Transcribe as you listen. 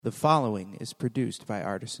The following is produced by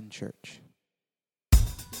Artisan Church.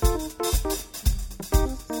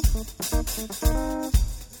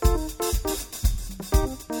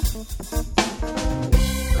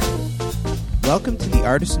 Welcome to the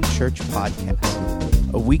Artisan Church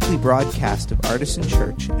Podcast, a weekly broadcast of Artisan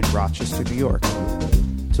Church in Rochester, New York.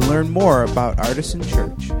 To learn more about Artisan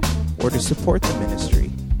Church or to support the ministry,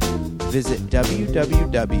 visit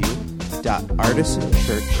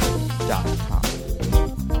www.artisanchurch.com.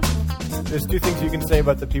 There's two things you can say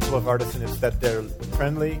about the people of Artisan. It's that they're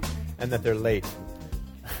friendly and that they're late.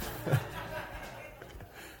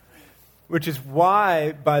 Which is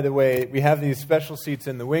why, by the way, we have these special seats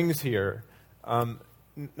in the wings here.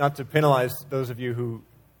 Not to penalize those of you who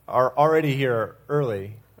are already here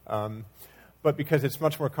early, but because it's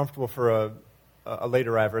much more comfortable for a late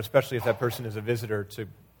arriver, especially if that person is a visitor, to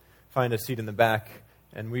find a seat in the back.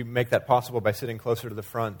 And we make that possible by sitting closer to the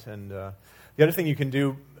front. And the other thing you can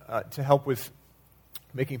do to help with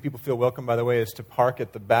making people feel welcome, by the way, is to park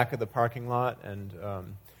at the back of the parking lot. And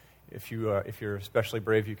if you're especially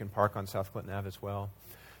brave, you can park on South Clinton Ave as well.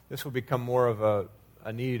 This will become more of a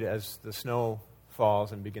need as the snow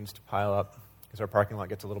falls and begins to pile up, because our parking lot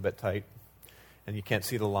gets a little bit tight, and you can't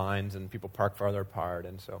see the lines, and people park farther apart.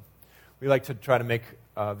 And so we like to try to make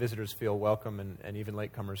visitors feel welcome and even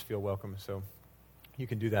latecomers feel welcome. So you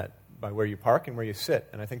can do that by where you park and where you sit.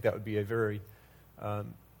 And I think that would be a very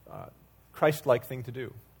Christ-like thing to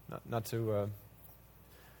do. Not to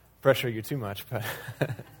pressure you too much, but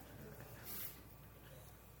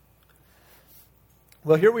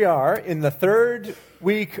well, here we are in the third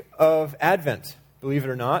week of Advent, believe it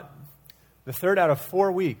or not. The third out of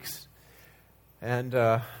 4 weeks. And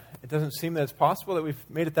it doesn't seem that it's possible that we've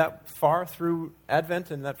made it that far through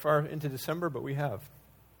Advent and that far into December, but we have.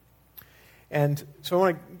 And so I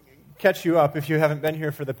want to catch you up. If you haven't been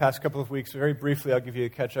here for the past couple of weeks, very briefly, I'll give you a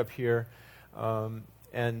catch-up here.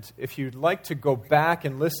 And if you'd like to go back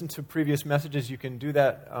and listen to previous messages, you can do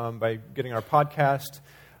that by getting our podcast.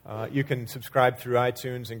 You can subscribe through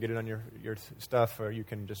iTunes and get it on your stuff, or you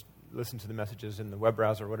can just listen to the messages in the web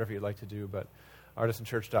browser, whatever you'd like to do. But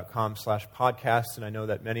artisanchurch.com/podcasts, and I know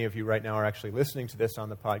that many of you right now are actually listening to this on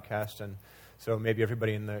the podcast, and so maybe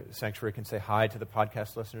everybody in the sanctuary can say hi to the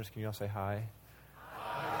podcast listeners. Can you all say hi?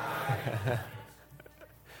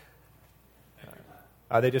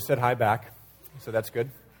 They just said hi back, so that's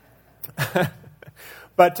good.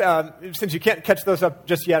 But since you can't catch those up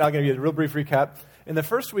just yet, I'll give you a real brief recap. In the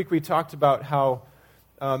first week, we talked about how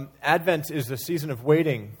Advent is a season of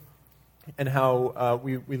waiting, and how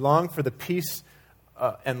we long for the peace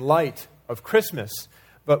and light of Christmas,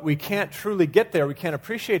 but we can't truly get there. We can't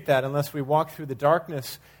appreciate that unless we walk through the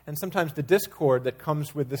darkness and sometimes the discord that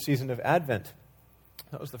comes with the season of Advent.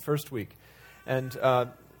 That was the first week. And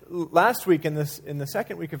last week, in the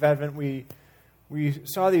second week of Advent, we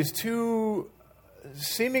saw these two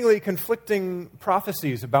seemingly conflicting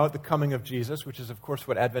prophecies about the coming of Jesus, which is, of course,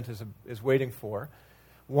 what Advent is waiting for.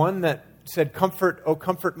 One that said, "Comfort, oh,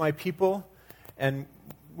 comfort my people," and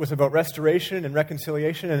was about restoration and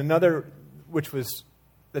reconciliation, and another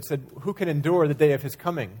that said, "Who can endure the day of his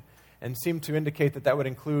coming?" and seemed to indicate that would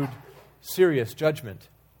include serious judgment.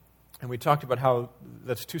 And we talked about how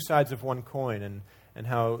that's two sides of one coin, and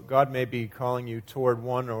how God may be calling you toward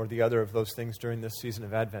one or the other of those things during this season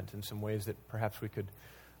of Advent in some ways that perhaps we could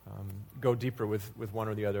go deeper with one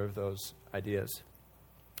or the other of those ideas.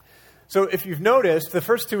 So if you've noticed, the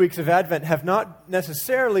first 2 weeks of Advent have not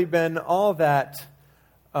necessarily been all that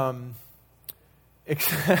well,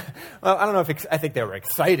 I don't know if I think they were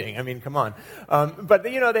exciting. I mean, come on. But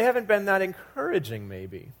they haven't been that encouraging,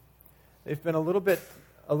 maybe. They've been a little bit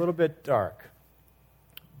dark.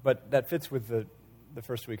 But that fits with the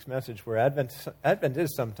first week's message, where Advent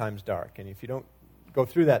is sometimes dark, and if you don't go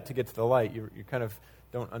through that to get to the light, you kind of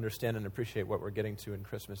don't understand and appreciate what we're getting to in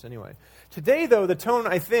Christmas anyway. Today, though, the tone,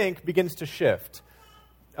 I think, begins to shift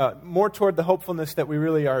more toward the hopefulness that we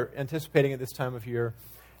really are anticipating at this time of year,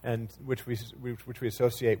 and which we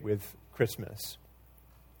associate with Christmas.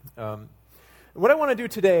 What I want to do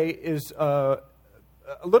today is a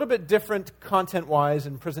little bit different content-wise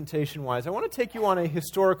and presentation-wise. I want to take you on a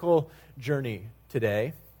historical journey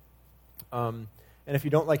today. And if you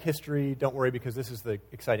don't like history, don't worry, because this is the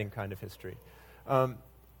exciting kind of history.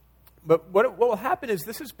 But what will happen is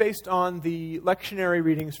this is based on the lectionary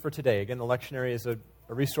readings for today. Again, the lectionary is a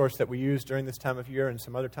resource that we use during this time of year and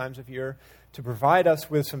some other times of year to provide us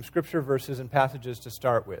with some scripture verses and passages to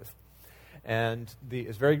start with. And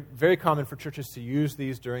it's very, very common for churches to use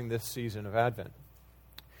these during this season of Advent.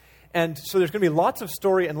 And so there's going to be lots of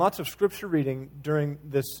story and lots of scripture reading during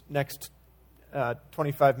this next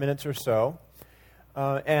 25 minutes or so.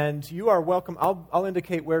 And you are welcome. I'll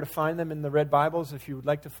indicate where to find them in the red Bibles. If you would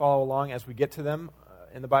like to follow along as we get to them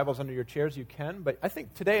in the Bibles under your chairs, you can. But I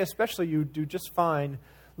think today especially you do just fine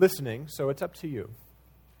listening, so it's up to you.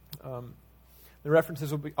 The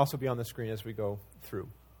references will also be on the screen as we go through.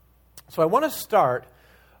 So I want to start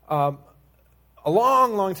a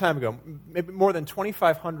long, long time ago, maybe more than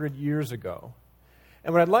 2,500 years ago.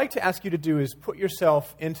 And what I'd like to ask you to do is put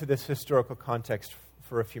yourself into this historical context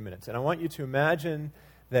for a few minutes. And I want you to imagine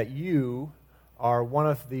that you are one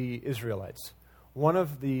of the Israelites, one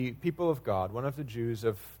of the people of God, one of the Jews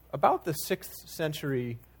of about the 6th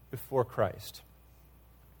century before Christ.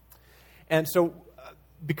 And so,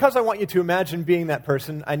 because I want you to imagine being that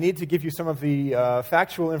person, I need to give you some of the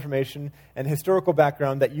factual information and historical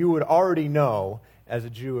background that you would already know as a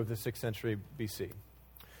Jew of the 6th century BC.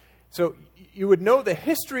 So you would know the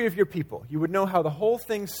history of your people. You would know how the whole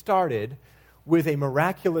thing started with a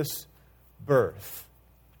miraculous birth.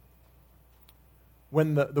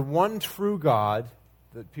 When the one true God,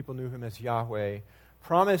 that people knew him as Yahweh,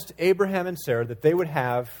 promised Abraham and Sarah that they would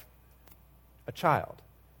have a child.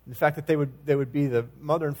 In fact, that they would be the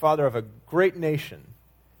mother and father of a great nation,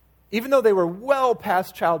 even though they were well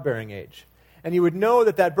past childbearing age. And you would know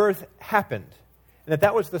that that birth happened, and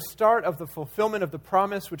that was the start of the fulfillment of the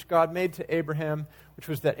promise which God made to Abraham, which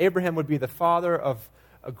was that Abraham would be the father of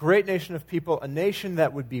a great nation of people, a nation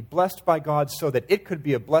that would be blessed by God so that it could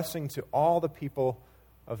be a blessing to all the people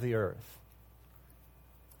of the earth.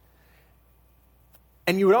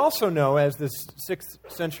 And you would also know, as this 6th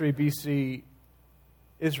century BC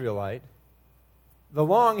Israelite, the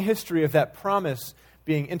long history of that promise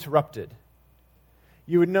being interrupted.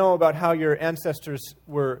 You would know about how your ancestors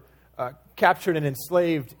were captured and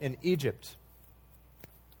enslaved in Egypt.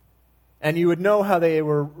 And you would know how they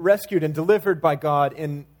were rescued and delivered by God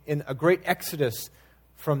in a great exodus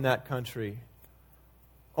from that country,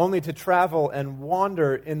 only to travel and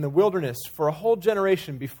wander in the wilderness for a whole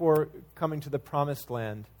generation before coming to the promised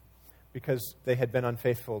land because they had been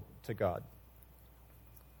unfaithful to God.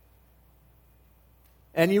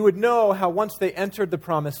 And you would know how once they entered the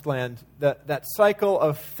promised land, that cycle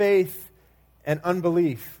of faith and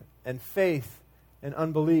unbelief, and faith and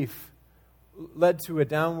unbelief, led to a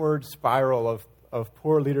downward spiral of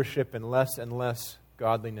poor leadership and less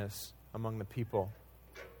godliness among the people.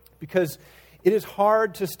 Because it is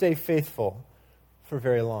hard to stay faithful for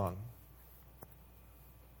very long.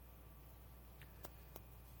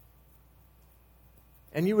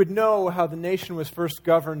 And you would know how the nation was first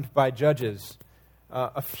governed by judges.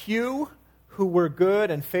 A few who were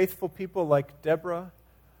good and faithful people like Deborah,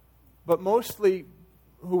 but mostly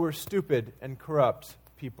who were stupid and corrupt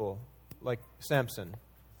people like Samson.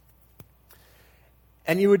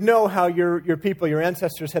 And you would know how your people, your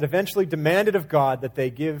ancestors, had eventually demanded of God that he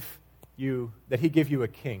give you a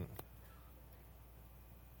king.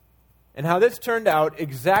 And how this turned out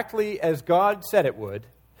exactly as God said it would,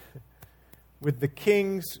 with the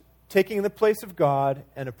kings taking the place of God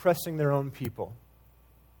and oppressing their own people.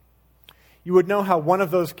 You would know how one of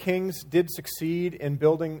those kings did succeed in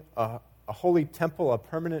building a holy temple, a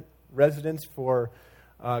permanent residence for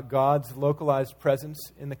God's localized presence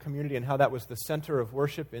in the community, and how that was the center of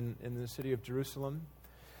worship in the city of Jerusalem.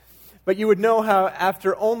 But you would know how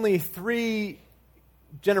after only 3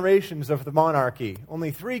 generations of the monarchy, only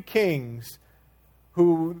 3 kings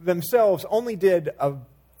who themselves only did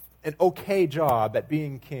an okay job at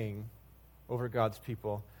being king over God's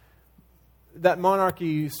people, that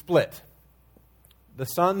monarchy split. The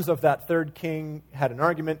sons of that 3rd king had an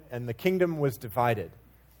argument, and the kingdom was divided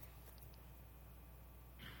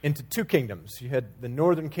into 2 kingdoms. You had the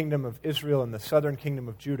northern kingdom of Israel and the southern kingdom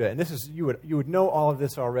of Judah. And this is you would know all of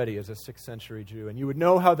this already as a 6th century Jew. And you would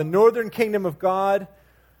know how the northern kingdom of God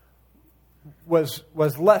was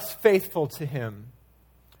less faithful to him.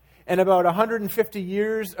 And about 150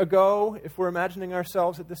 years ago, if we're imagining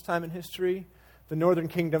ourselves at this time in history, the northern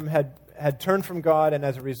kingdom had turned from God, and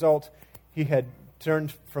as a result, he had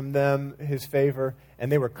turned from them his favor,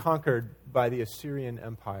 and they were conquered by the Assyrian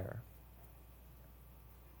Empire.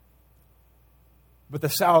 But the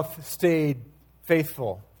south stayed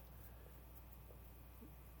faithful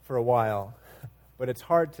for a while. But it's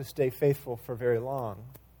hard to stay faithful for very long.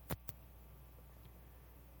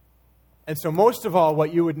 And so most of all,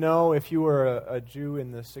 what you would know if you were a Jew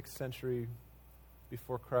in the 6th century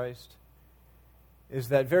before Christ is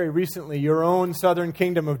that very recently your own southern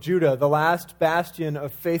kingdom of Judah, the last bastion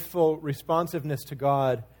of faithful responsiveness to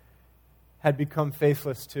God, had become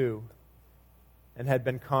faithless too and had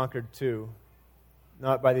been conquered too.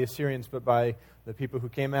 Not by the Assyrians, but by the people who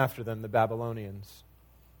came after them, the Babylonians.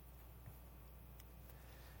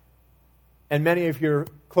 And many of your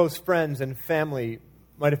close friends and family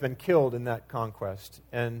might have been killed in that conquest.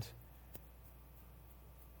 And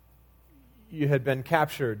you had been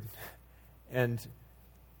captured and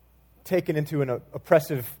taken into an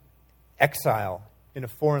oppressive exile in a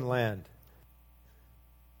foreign land.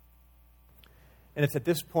 And it's at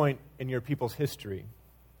this point in your people's history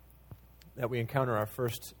that we encounter our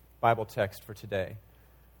first Bible text for today,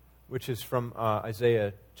 which is from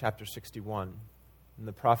Isaiah chapter 61. And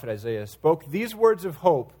the prophet Isaiah spoke these words of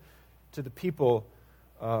hope to the people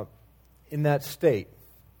in that state.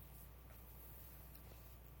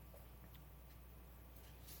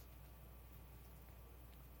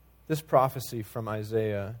 This prophecy from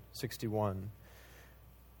Isaiah 61.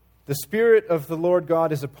 The Spirit of the Lord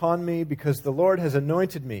God is upon me, because the Lord has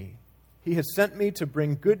anointed me. He has sent me to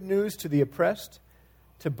bring good news to the oppressed,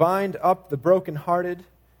 to bind up the brokenhearted,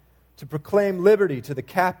 to proclaim liberty to the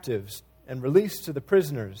captives and release to the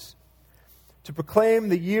prisoners, to proclaim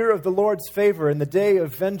the year of the Lord's favor and the day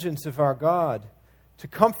of vengeance of our God, to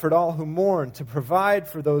comfort all who mourn, to provide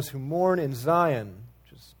for those who mourn in Zion,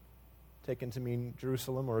 which is taken to mean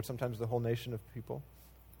Jerusalem or sometimes the whole nation of people,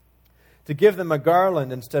 to give them a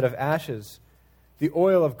garland instead of ashes, the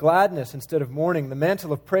oil of gladness instead of mourning, the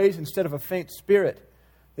mantle of praise instead of a faint spirit.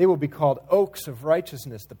 They will be called oaks of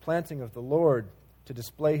righteousness, the planting of the Lord, to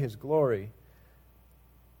display His glory.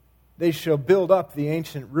 They shall build up the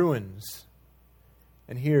ancient ruins.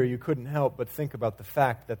 And here you couldn't help but think about the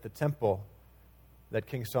fact that the temple that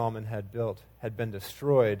King Solomon had built had been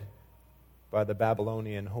destroyed by the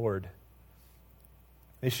Babylonian horde.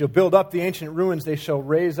 They shall build up the ancient ruins. They shall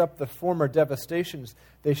raise up the former devastations.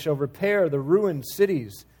 They shall repair the ruined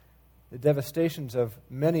cities, the devastations of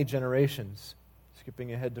many generations.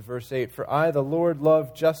 Skipping ahead to verse 8. For I, the Lord,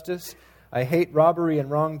 love justice. I hate robbery and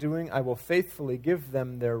wrongdoing. I will faithfully give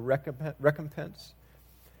them their recompense,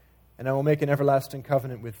 and I will make an everlasting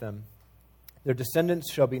covenant with them. Their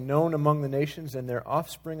descendants shall be known among the nations, and their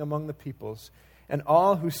offspring among the peoples. And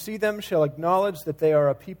all who see them shall acknowledge that they are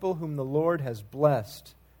a people whom the Lord has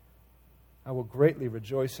blessed. I will greatly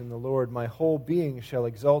rejoice in the Lord. My whole being shall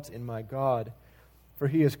exult in my God. For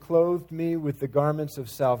He has clothed me with the garments of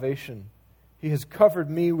salvation. He has covered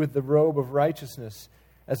me with the robe of righteousness,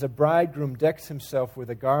 as a bridegroom decks himself with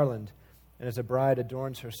a garland, and as a bride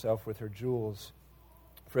adorns herself with her jewels.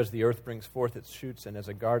 For as the earth brings forth its shoots, and as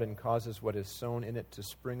a garden causes what is sown in it to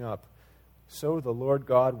spring up, so the Lord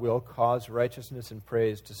God will cause righteousness and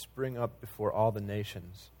praise to spring up before all the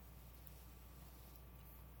nations.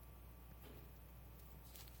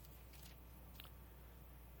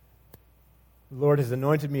 The Lord has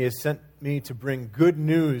anointed me, has sent me to bring good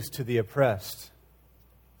news to the oppressed.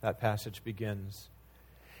 That passage begins.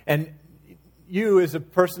 And you, as a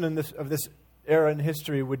person of this era in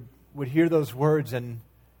history, would hear those words, and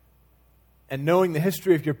knowing the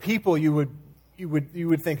history of your people, you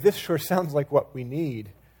would think, this sure sounds like what we need.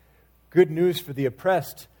 Good news for the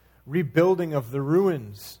oppressed, rebuilding of the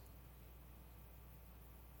ruins.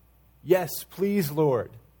 Yes, please, Lord,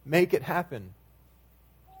 make it happen.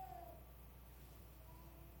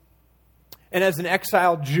 And as an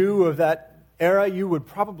exiled Jew of that era, you would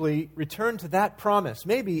probably return to that promise,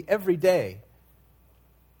 maybe every day.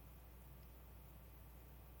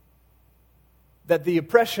 That the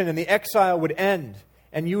oppression and the exile would end,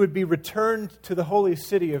 and you would be returned to the holy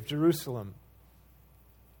city of Jerusalem,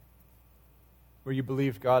 where you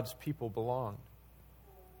believed God's people belonged.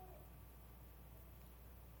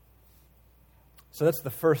 So that's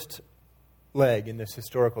the first leg in this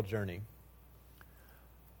historical journey.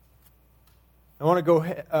 I want to go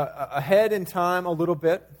ahead in time a little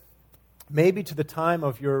bit, maybe to the time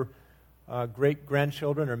of your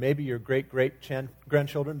great-grandchildren, or maybe your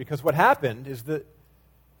great-great-grandchildren, because what happened is that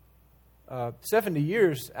 70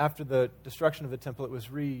 years after the destruction of the temple, it was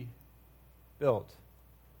rebuilt.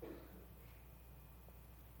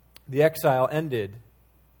 The exile ended,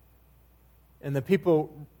 and the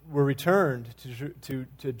people were returned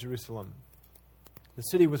to Jerusalem. The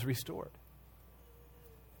city was restored.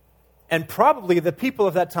 And probably the people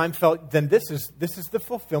of that time felt, then this is the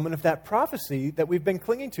fulfillment of that prophecy that we've been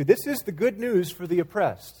clinging to. This is the good news for the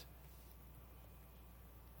oppressed.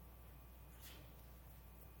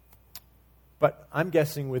 But I'm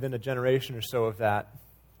guessing within a generation or so of that,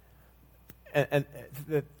 and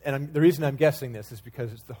the reason I'm guessing this is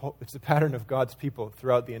because it's the pattern of God's people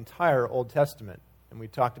throughout the entire Old Testament. And we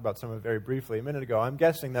talked about some of it very briefly a minute ago. I'm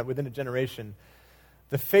guessing that within a generation,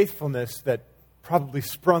 the faithfulness that probably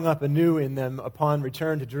sprung up anew in them upon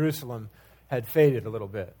return to Jerusalem had faded a little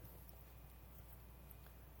bit.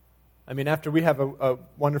 I mean, after we have a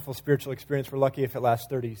wonderful spiritual experience, we're lucky if it lasts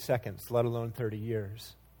 30 seconds, let alone 30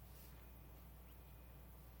 years.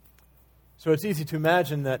 So it's easy to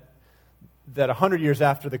imagine that 100 years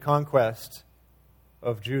after the conquest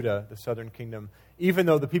of Judah, the southern kingdom, even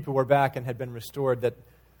though the people were back and had been restored,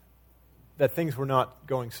 that things were not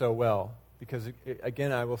going so well. Because,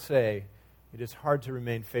 again, I will say, it is hard to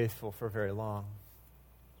remain faithful for very long.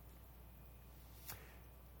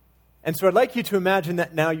 And so I'd like you to imagine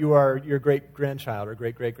that now you are your great-grandchild or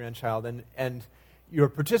great-great-grandchild, and you're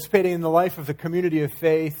participating in the life of the community of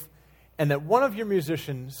faith, and that one of your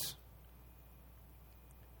musicians,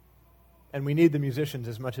 and we need the musicians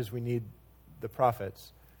as much as we need the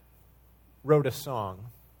prophets, wrote a song.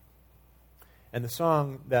 And the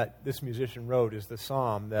song that this musician wrote is the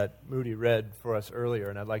psalm that Moody read for us earlier,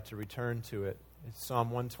 and I'd like to return to it. It's Psalm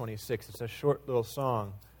 126. It's a short little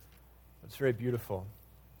song. It's very beautiful.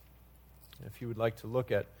 If you would like to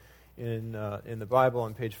look at in the Bible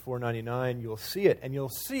on page 499, you'll see it. And you'll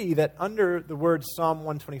see that under the word Psalm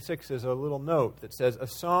 126 is a little note that says, a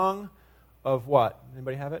song of what?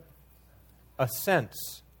 Anybody have it?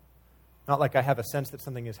 Ascents. Not like I have a sense that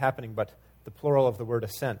something is happening, but the plural of the word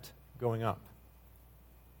ascent, going up.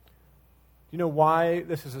 Do you know why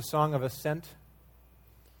this is a song of ascent?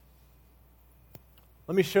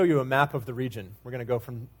 Let me show you a map of the region. We're going to go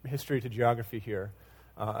from history to geography here.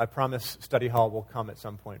 I promise study hall will come at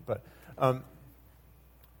some point. But and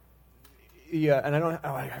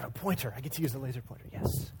I have a pointer. I get to use the laser pointer.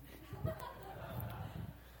 Yes.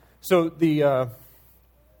 So where's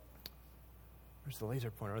the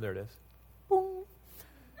laser pointer? Oh, there it is. Boom.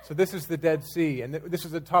 So this is the Dead Sea, and this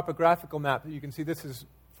is a topographical map. You can see this is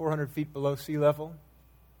 400 feet below sea level.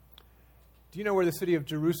 Do you know where the city of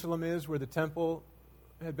Jerusalem is, where the temple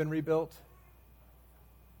had been rebuilt?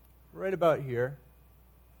 Right about here,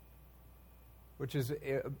 which is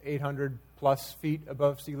 800 plus feet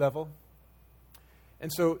above sea level.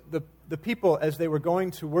 And so the people, as they were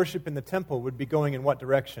going to worship in the temple, would be going in what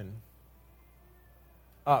direction?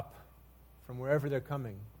 Up. From wherever they're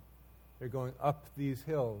coming. They're going up these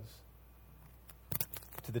hills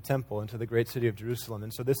to the temple and to the great city of Jerusalem.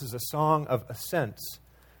 And so this is a song of ascents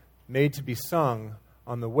made to be sung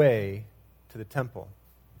on the way to the temple.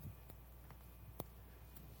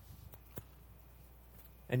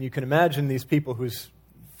 And you can imagine these people whose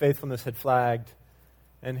faithfulness had flagged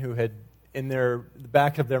and who had, in the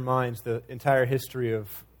back of their minds, the entire history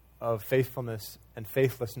of faithfulness and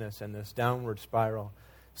faithlessness and this downward spiral,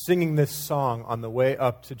 singing this song on the way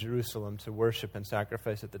up to Jerusalem to worship and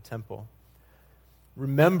sacrifice at the temple,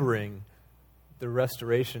 remembering the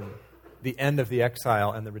restoration, the end of the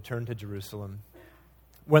exile, and the return to Jerusalem.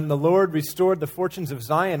 When the Lord restored the fortunes of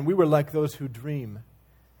Zion, we were like those who dream.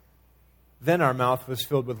 Then our mouth was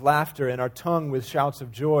filled with laughter and our tongue with shouts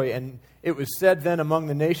of joy. And it was said then among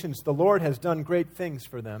the nations, the Lord has done great things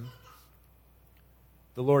for them.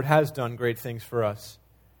 The Lord has done great things for us,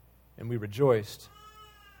 and we rejoiced.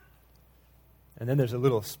 And then there's a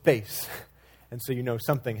little space, and so you know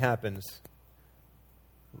something happens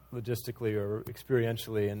logistically or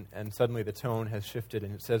experientially, and suddenly the tone has shifted,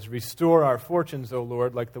 and it says, restore our fortunes, O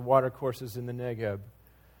Lord, like the watercourses in the Negeb.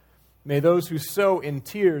 May those who sow in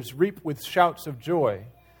tears reap with shouts of joy.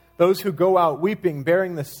 Those who go out weeping,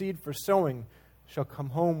 bearing the seed for sowing, shall come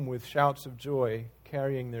home with shouts of joy,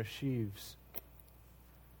 carrying their sheaves.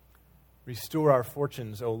 Restore our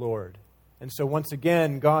fortunes, O Lord. And so once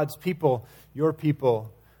again, God's people, your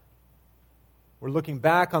people, we're looking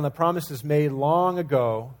back on the promises made long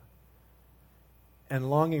ago and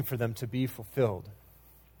longing for them to be fulfilled.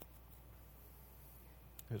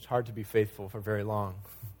 It's hard to be faithful for very long.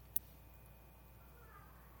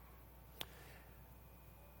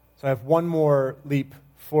 So I have one more leap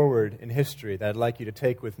forward in history that I'd like you to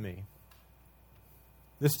take with me.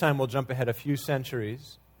 This time we'll jump ahead a few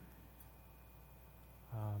centuries.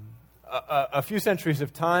 A few centuries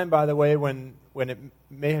of time, by the way, when it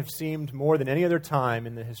may have seemed more than any other time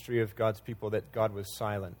in the history of God's people that God was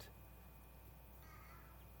silent.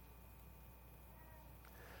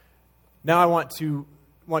 Now I want you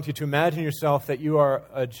to imagine yourself that you are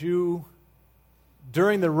a Jew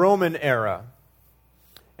during the Roman era,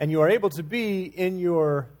 and you are able to be in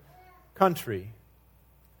your country,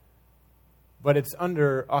 but it's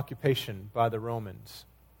under occupation by the Romans.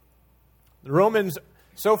 The Romans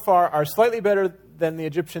so far are slightly better than the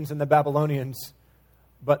Egyptians and the Babylonians,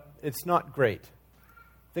 but it's not great.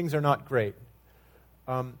 Things are not great.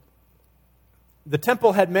 The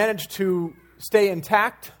temple had managed to stay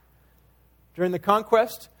intact during the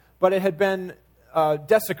conquest, but it had been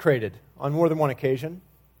desecrated on more than one occasion.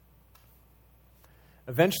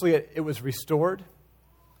 Eventually it was restored,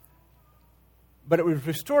 but it was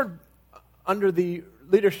restored under the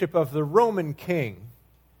leadership of the Roman king.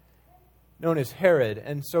 known as Herod.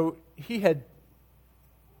 And so he had,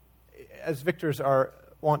 as victors are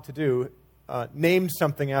wont to do, named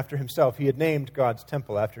something after himself. He had named God's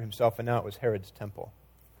temple after himself, and now it was Herod's temple.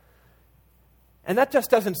 And that just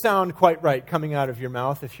doesn't sound quite right coming out of your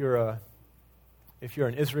mouth if you're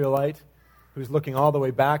an Israelite who's looking all the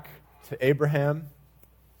way back to Abraham.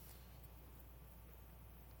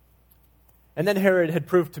 And then Herod had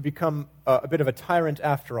proved to become a bit of a tyrant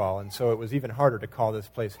after all, and so it was even harder to call this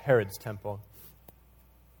place Herod's temple.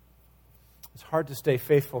 It's hard to stay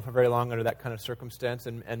faithful for very long under that kind of circumstance,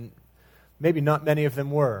 and maybe not many of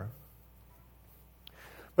them were.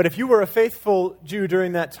 But if you were a faithful Jew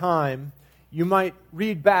during that time, you might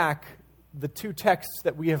read back the two texts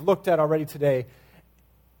that we have looked at already today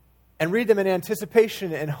and read them in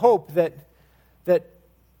anticipation and hope that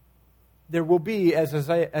there will be, as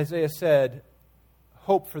Isaiah said,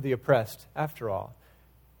 hope for the oppressed after all.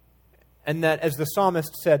 And that, as the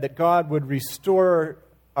psalmist said, that God would restore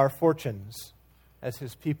our fortunes as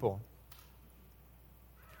his people.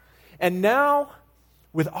 And now,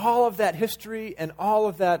 with all of that history and all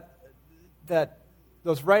of those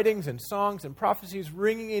writings and songs and prophecies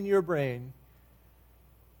ringing in your brain,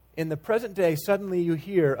 in the present day, suddenly you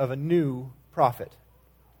hear of a new prophet.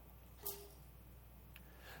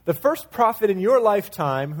 The first prophet in your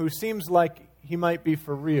lifetime who seems like he might be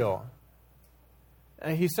for real.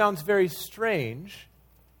 He sounds very strange,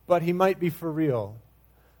 but he might be for real.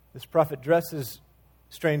 This prophet dresses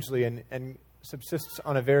strangely and subsists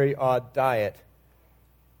on a very odd diet.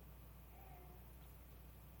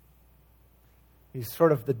 He's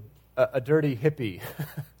sort of a dirty hippie.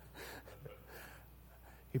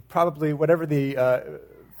 He probably, whatever the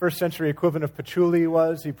first century equivalent of patchouli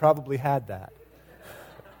was, he probably had that.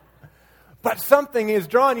 But something is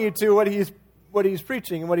drawing you to what he's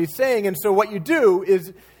preaching and what he's saying, and so what you do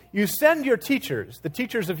is you send your teachers, the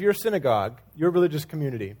teachers of your synagogue, your religious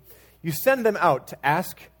community, you send them out to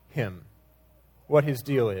ask him what his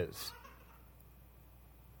deal is.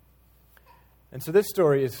 And so this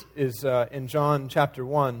story is in John chapter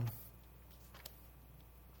 1,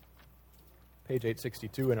 page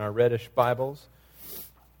 862 in our reddish Bibles.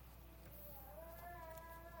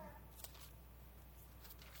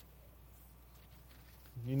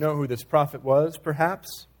 You know who this prophet was,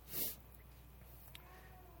 perhaps?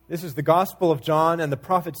 This is the Gospel of John, and the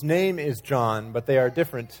prophet's name is John, but they are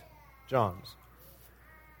different Johns.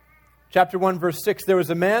 Chapter 1, verse 6, there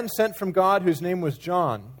was a man sent from God whose name was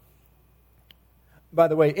John. By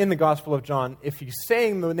the way, in the Gospel of John, if he's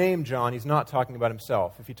saying the name John, he's not talking about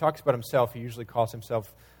himself. If he talks about himself, he usually calls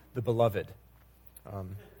himself the Beloved.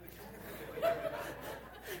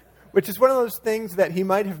 Which is one of those things that he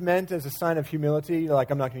might have meant as a sign of humility, like,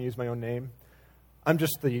 I'm not going to use my own name. I'm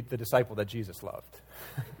just the disciple that Jesus loved.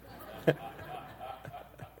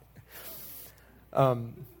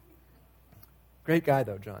 Great guy,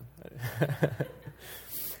 though, John.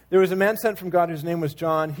 There was a man sent from God whose name was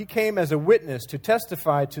John. He came as a witness to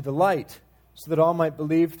testify to the light, so that all might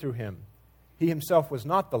believe through him. He himself was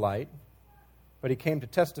not the light, but he came to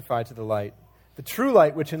testify to the light. The true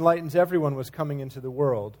light, which enlightens everyone, was coming into the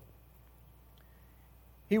world.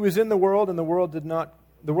 He was in the world, and the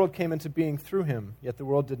world came into being through him, yet the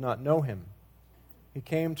world did not know him. He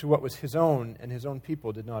came to what was his own, and his own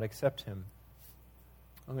people did not accept him.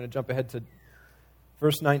 I'm going to jump ahead to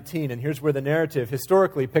verse 19, and here's where the narrative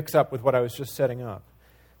historically picks up with what I was just setting up.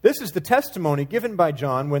 This is the testimony given by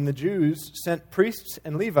John when the Jews sent priests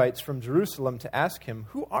and Levites from Jerusalem to ask him,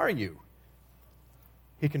 "Who are you?"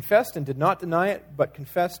 He confessed and did not deny it, but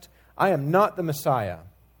confessed, "I am not the Messiah."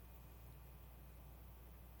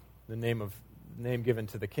 The name given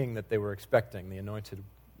to the king that they were expecting, the anointed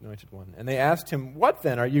one. And they asked him, "What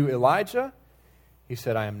then? Are you Elijah?" He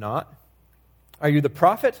said, "I am not." "Are you the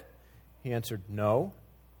prophet?" He answered, "No."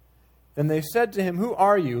 Then they said to him, "Who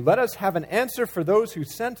are you? Let us have an answer for those who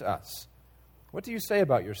sent us. What do you say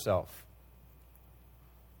about yourself?"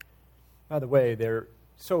 By the way, they're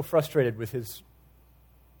so frustrated with his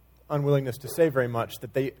unwillingness to say very much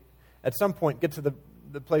that they, at some point, get to the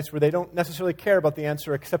place where they don't necessarily care about the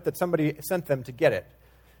answer except that somebody sent them to get it.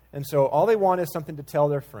 And so all they want is something to tell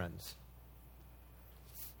their friends.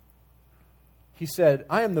 He said,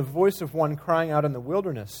 "I am the voice of one crying out in the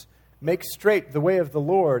wilderness, 'Make straight the way of the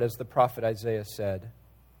Lord,' as the prophet Isaiah said."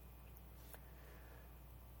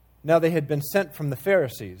 Now they had been sent from the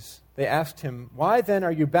Pharisees. They asked him, "Why then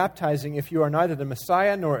are you baptizing if you are neither the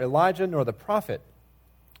Messiah nor Elijah nor the prophet?"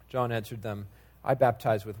 John answered them, "I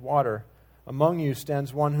baptize with water. Among you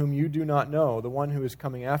stands one whom you do not know, the one who is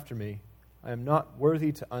coming after me. I am not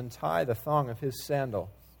worthy to untie the thong of his sandal."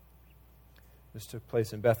 This took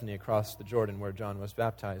place in Bethany across the Jordan where John was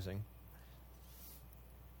baptizing.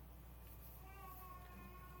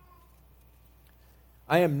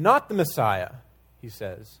 I am not the Messiah, he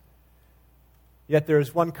says, yet there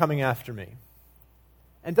is one coming after me.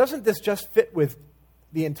 And doesn't this just fit with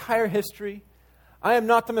the entire history? I am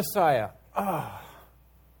not the Messiah. I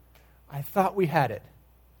thought we had it,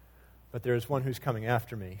 but there is one who's coming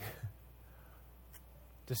after me.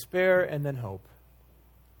 Despair and then hope.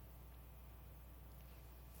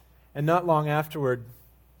 And not long afterward,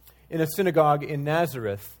 in a synagogue in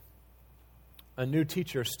Nazareth, a new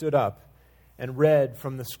teacher stood up and read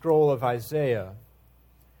from the scroll of Isaiah.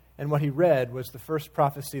 And what he read was the first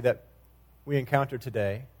prophecy that we encounter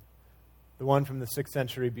today, the one from the 6th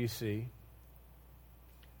century BC.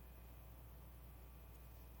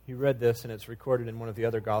 He read this, and it's recorded in one of the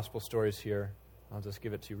other gospel stories here. I'll just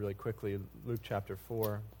give it to you really quickly. Luke chapter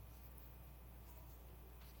 4.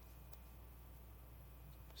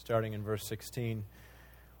 Starting in verse 16.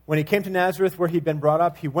 When he came to Nazareth, where he'd been brought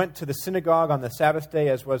up, he went to the synagogue on the Sabbath day,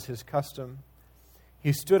 as was his custom.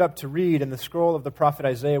 He stood up to read, and the scroll of the prophet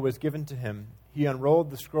Isaiah was given to him. He unrolled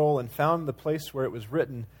the scroll and found the place where it was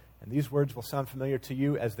written, and these words will sound familiar to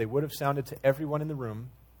you as they would have sounded to everyone in the room.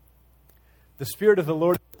 The Spirit of the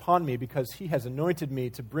Lord is upon me, because he has anointed me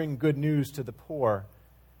to bring good news to the poor.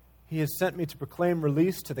 He has sent me to proclaim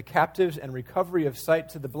release to the captives and recovery of sight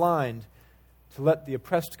to the blind, to let the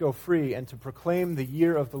oppressed go free, and to proclaim the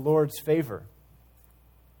year of the Lord's favor.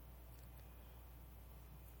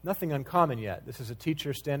 Nothing uncommon yet. This is a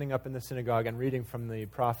teacher standing up in the synagogue and reading from the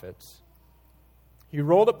prophets. He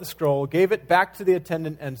rolled up the scroll, gave it back to the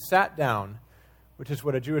attendant, and sat down, which is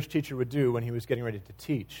what a Jewish teacher would do when he was getting ready to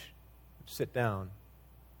teach. Sit down.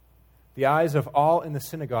 The eyes of all in the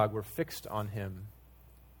synagogue were fixed on him.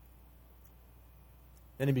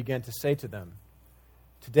 Then he began to say to them,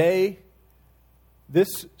 "Today,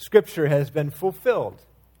 this scripture has been fulfilled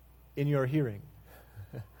in your hearing."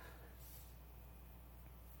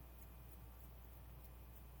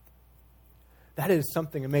 That is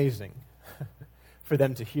something amazing for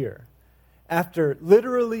them to hear. After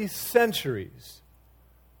literally centuries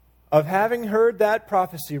of having heard that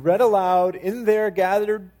prophecy read aloud in their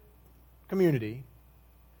gathered community,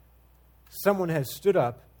 someone has stood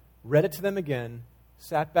up, read it to them again,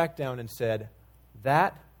 sat back down and said,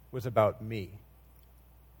 "That was about me."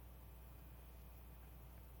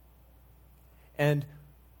 And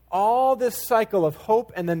all this cycle of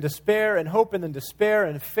hope and then despair and hope and then despair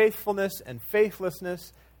and faithfulness and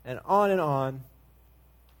faithlessness and on,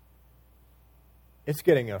 it's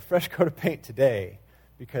getting a fresh coat of paint today,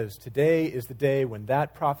 because today is the day when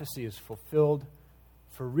that prophecy is fulfilled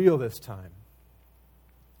for real this time.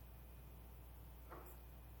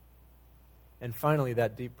 And finally,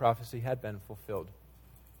 that deep prophecy had been fulfilled.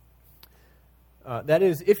 That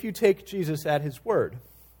is, if you take Jesus at his word,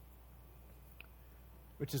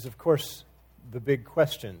 which is, of course, the big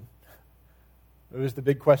question. It was the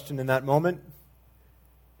big question in that moment,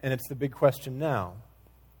 and it's the big question now.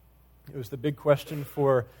 It was the big question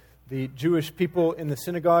for the Jewish people in the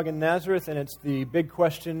synagogue in Nazareth, and it's the big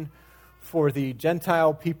question for the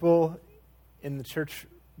Gentile people in the church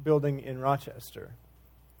building in Rochester,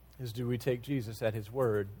 is, do we take Jesus at his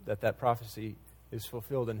word that prophecy is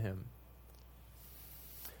fulfilled in him?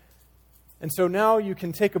 And so now you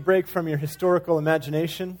can take a break from your historical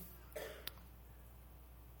imagination,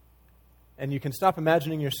 and you can stop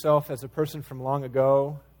imagining yourself as a person from long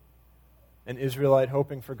ago, an Israelite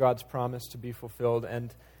hoping for God's promise to be fulfilled.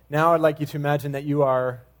 And now I'd like you to imagine that you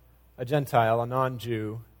are a Gentile, a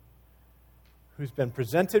non-Jew, who's been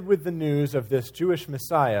presented with the news of this Jewish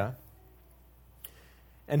Messiah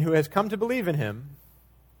and who has come to believe in him,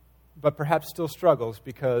 but perhaps still struggles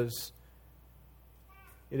because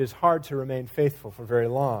it is hard to remain faithful for very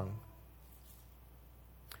long.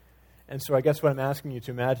 And so I guess what I'm asking you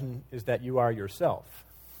to imagine is that you are yourself.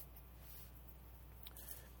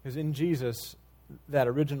 Because in Jesus, that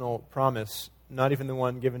original promise, not even the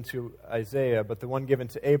one given to Isaiah, but the one given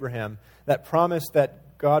to Abraham, that promise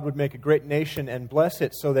that God would make a great nation and bless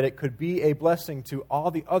it so that it could be a blessing to all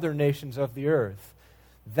the other nations of the earth,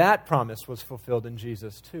 that promise was fulfilled in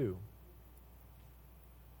Jesus too.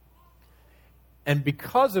 And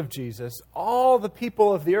because of Jesus, all the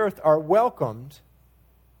people of the earth are welcomed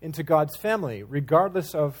into God's family,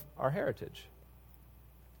 regardless of our heritage.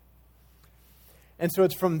 And so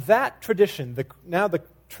it's from that tradition,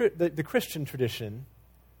 the Christian tradition,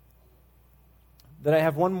 that I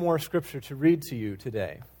have one more scripture to read to you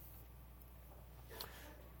today.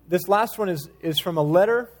 This last one is from a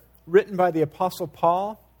letter written by the Apostle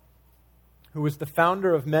Paul, who was the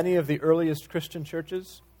founder of many of the earliest Christian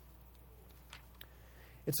churches.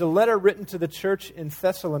 It's a letter written to the church in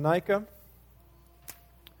Thessalonica.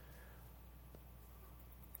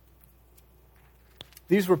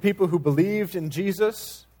 These were people who believed in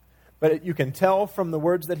Jesus, but you can tell from the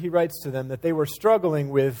words that he writes to them that they were struggling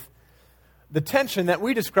with the tension that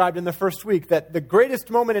we described in the first week, that the greatest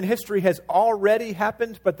moment in history has already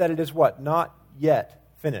happened, but that it is what? Not yet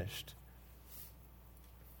finished.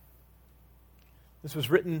 This was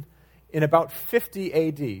written in about 50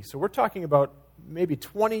 AD. So we're talking about maybe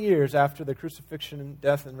 20 years after the crucifixion,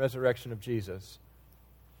 death, and resurrection of Jesus.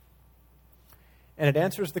 And it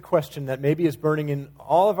answers the question that maybe is burning in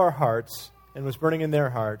all of our hearts and was burning in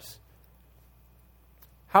their hearts.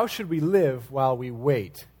 How should we live while we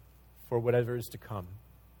wait for whatever is to come?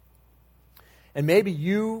 And maybe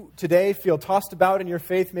you today feel tossed about in your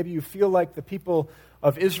faith. Maybe you feel like the people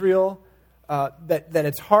of Israel, that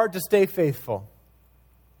it's hard to stay faithful.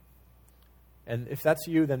 And if that's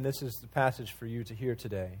you, then this is the passage for you to hear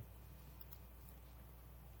today.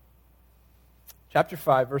 Chapter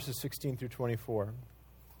 5, verses 16 through 24.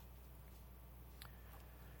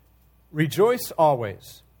 Rejoice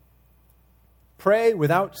always. Pray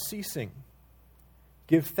without ceasing.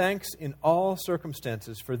 Give thanks in all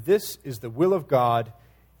circumstances, for this is the will of God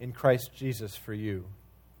in Christ Jesus for you.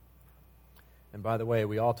 And by the way,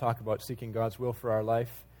 we all talk about seeking God's will for our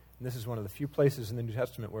life, and this is one of the few places in the New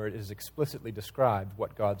Testament where it is explicitly described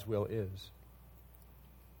what God's will is.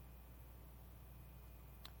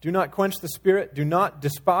 Do not quench the Spirit. Do not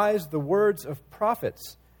despise the words of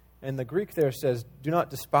prophets. And the Greek there says, do not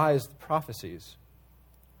despise the prophecies.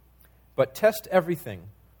 But test everything.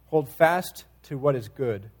 Hold fast to what is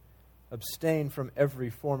good. Abstain from every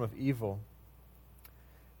form of evil.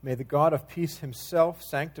 May the God of peace himself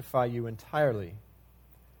sanctify you entirely.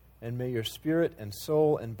 And may your spirit and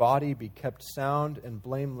soul and body be kept sound and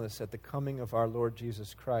blameless at the coming of our Lord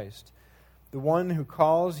Jesus Christ. The one who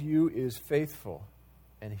calls you is faithful,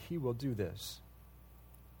 and he will do this.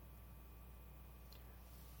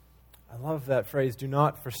 I love that phrase, do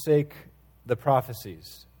not forsake the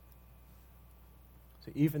prophecies.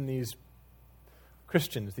 So even these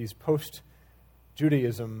Christians, these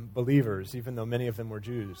post-Judaism believers, even though many of them were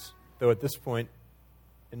Jews, though at this point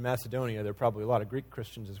in Macedonia there are probably a lot of Greek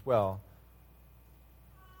Christians as well,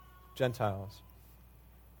 Gentiles.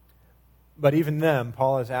 But even them,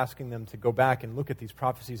 Paul is asking them to go back and look at these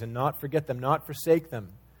prophecies and not forget them, not forsake them.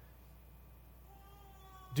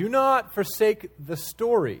 Do not forsake the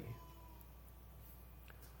story.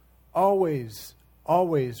 Always,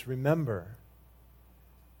 always remember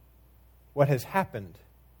what has happened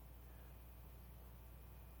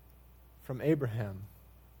from Abraham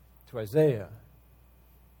to Isaiah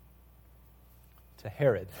to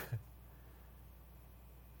Herod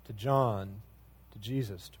to John to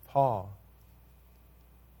Jesus to Paul,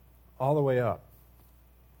 all the way up.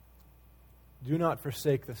 Do not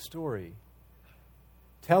forsake the story.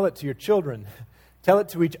 Tell it to your children. Tell it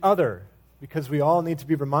to each other, because we all need to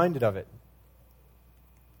be reminded of it.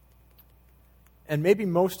 And maybe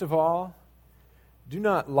most of all, do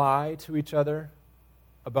not lie to each other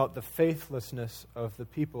about the faithlessness of the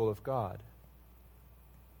people of God,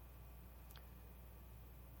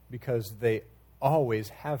 because they always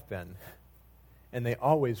have been, and they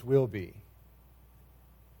always will be,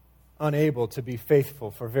 unable to be faithful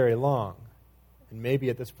for very long. And maybe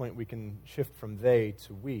at this point we can shift from they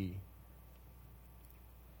to we.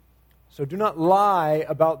 So do not lie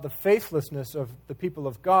about the faithlessness of the people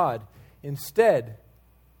of God. Instead,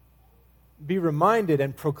 be reminded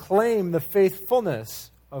and proclaim the faithfulness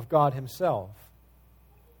of God himself.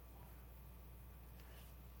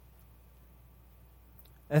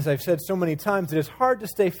 As I've said so many times, it is hard to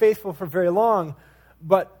stay faithful for very long,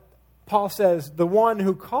 but Paul says, the one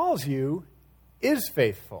who calls you is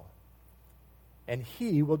faithful, and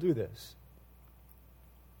he will do this.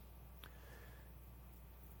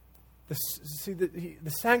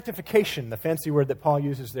 The sanctification, the fancy word that Paul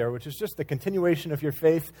uses there, which is just the continuation of your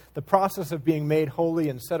faith, the process of being made holy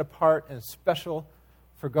and set apart and special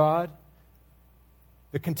for God,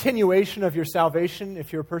 the continuation of your salvation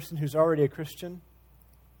if you're a person who's already a Christian,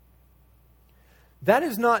 that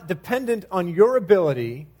is not dependent on your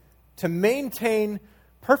ability to maintain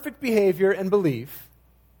perfect behavior and belief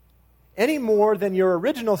any more than your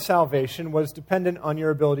original salvation was dependent on your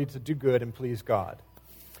ability to do good and please God.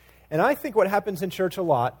 And I think what happens in church a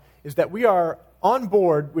lot is that we are on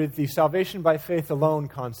board with the salvation by faith alone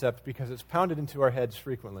concept because it's pounded into our heads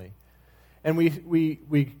frequently. And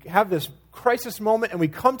we have this crisis moment and we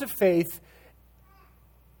come to faith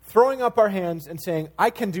throwing up our hands and saying, I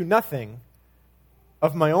can do nothing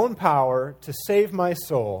of my own power to save my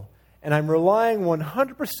soul, and I'm relying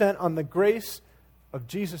 100% on the grace of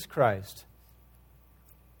Jesus Christ.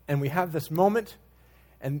 And we have this moment,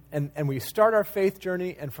 And we start our faith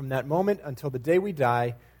journey, and from that moment until the day we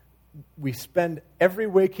die, we spend every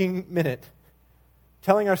waking minute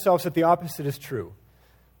telling ourselves that the opposite is true.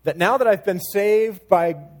 That now that I've been saved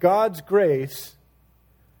by God's grace,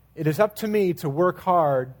 it is up to me to work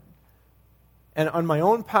hard and on my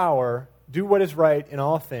own power do what is right in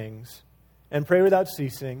all things, and pray without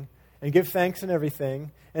ceasing, and give thanks in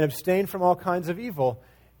everything, and abstain from all kinds of evil.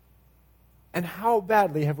 And how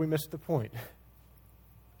badly have we missed the point?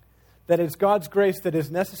 That it's God's grace that is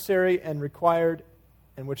necessary and required,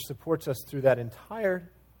 and which supports us through that entire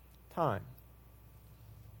time.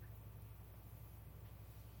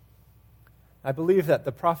 I believe that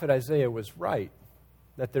the prophet Isaiah was right,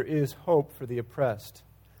 that there is hope for the oppressed.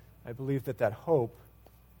 I believe that that hope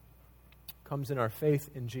comes in our faith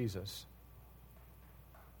in Jesus.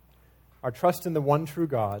 Our trust in the one true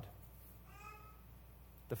God,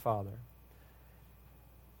 the Father.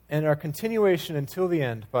 And our continuation until the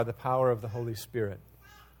end by the power of the Holy Spirit.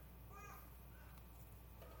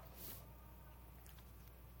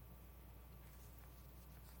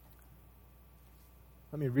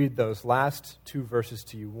 Let me read those last two verses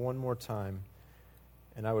to you one more time,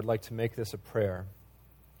 and I would like to make this a prayer.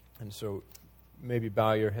 And so maybe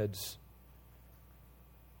bow your heads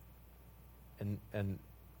and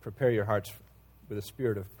prepare your hearts with a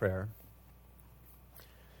spirit of prayer.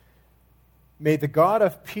 May the God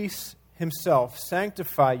of peace himself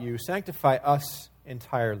sanctify us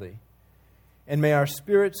entirely. And may our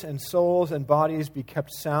spirits and souls and bodies be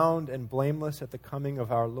kept sound and blameless at the coming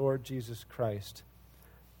of our Lord Jesus Christ.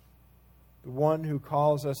 The one who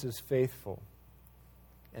calls us is faithful,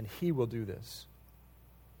 and he will do this.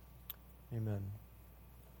 Amen.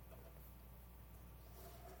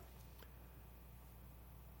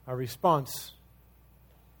 Our response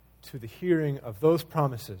to the hearing of those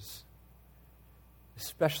promises,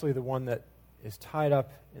 especially the one that is tied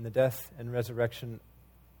up in the death and resurrection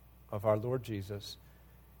of our Lord Jesus,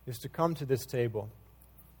 is to come to this table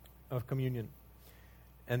of communion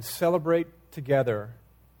and celebrate together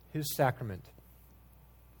his sacrament.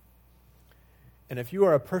 And if you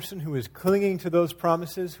are a person who is clinging to those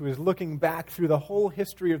promises, who is looking back through the whole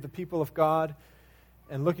history of the people of God,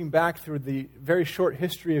 and looking back through the very short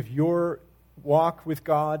history of your walk with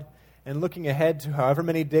God, and looking ahead to however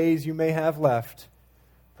many days you may have left,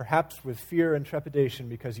 perhaps with fear and trepidation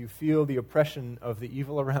because you feel the oppression of the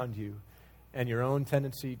evil around you and your own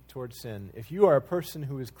tendency towards sin. If you are a person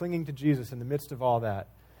who is clinging to Jesus in the midst of all that,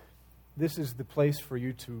 this is the place for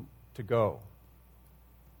you to go.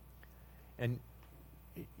 And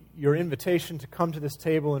your invitation to come to this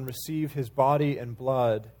table and receive his body and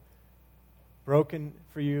blood, broken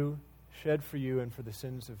for you, shed for you, and for the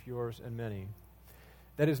sins of yours and many,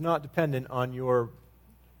 that is not dependent on your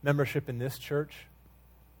membership in this church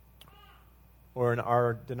or in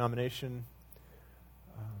our denomination.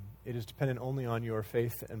 It is dependent only on your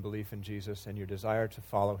faith and belief in Jesus and your desire to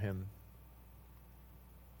follow him.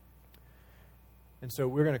 And so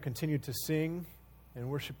we're going to continue to sing and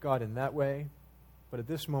worship God in that way. But at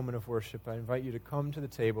this moment of worship, I invite you to come to the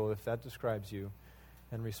table, if that describes you,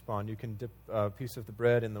 and respond. You can dip a piece of the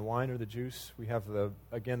bread in the wine or the juice. We have, the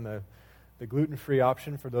gluten-free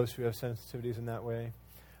option for those who have sensitivities in that way.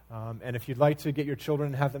 And if you'd like to get your children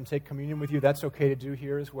and have them take communion with you, that's okay to do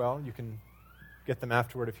here as well. You can get them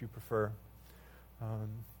afterward if you prefer.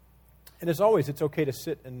 And as always, it's okay to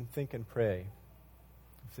sit and think and pray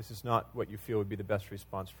if this is not what you feel would be the best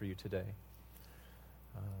response for you today.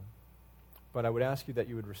 But I would ask you that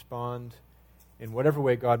you would respond in whatever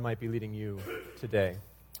way God might be leading you today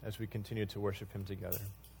as we continue to worship him together.